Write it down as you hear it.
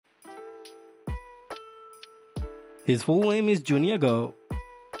His full name is Junya Gou.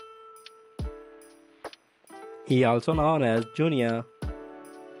 He also known as Junya.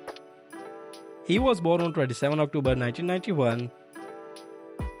 He was born on 27 October 1991.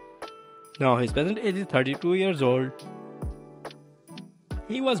 Now his present age is 32 years old.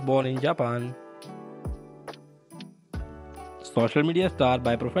 He was born in Japan. Social media star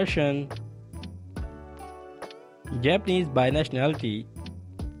by profession. Japanese by nationality.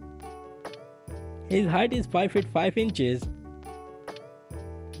 His height is 5 feet 5 inches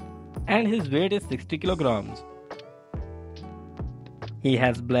and his weight is 60 kilograms. He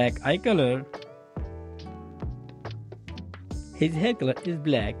has black eye color. His hair color is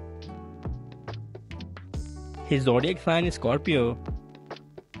black. His zodiac sign is Scorpio.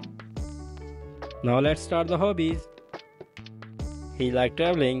 Now let's start the hobbies. He likes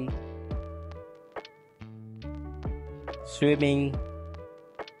traveling, swimming,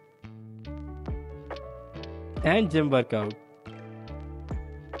 and gym workout.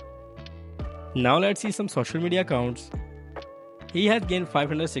 Now let's see some social media accounts. He has gained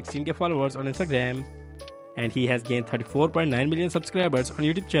 516k followers on Instagram and he has gained 34.9 million subscribers on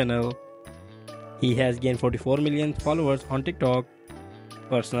YouTube channel. He has gained 44 million followers on TikTok.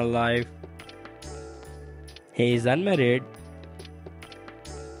 Personal life. He is unmarried.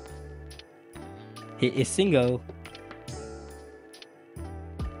 He is single.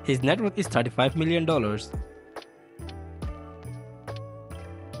 His net worth is $35 million.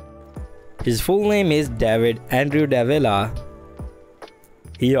 His full name is David Andrew Davila.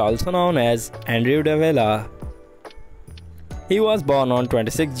 He is also known as Andrew Davila. He was born on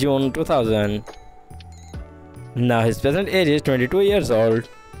 26 June 2000. Now his present age is 22 years old.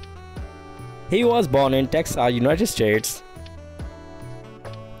 He was born in Texas, United States.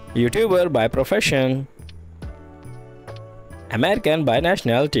 YouTuber by profession. American by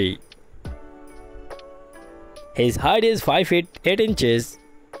nationality. His height is 5 feet 8 inches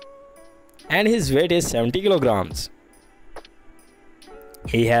and his weight is 70 kilograms.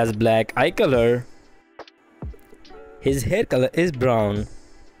 He has black eye color. His hair color is brown.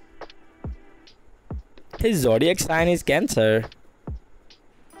 His zodiac sign is Cancer.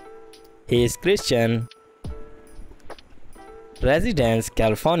 He is Christian. Residence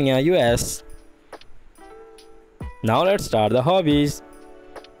California, US. Now let's start the hobbies.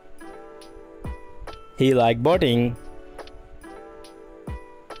 He likes boating,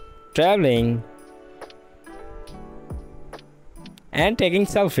 traveling, and taking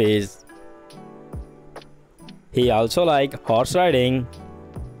selfies. He also likes horse riding.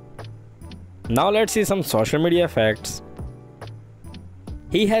 Now let's see some social media facts.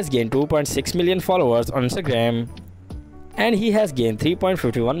 He has gained 2.6 million followers on Instagram and he has gained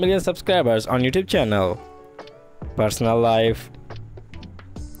 3.51 million subscribers on YouTube channel. Personal life.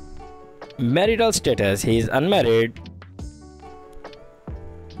 Marital status, he is unmarried.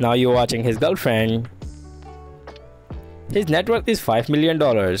 Now you're watching his girlfriend. His net worth is $5 million.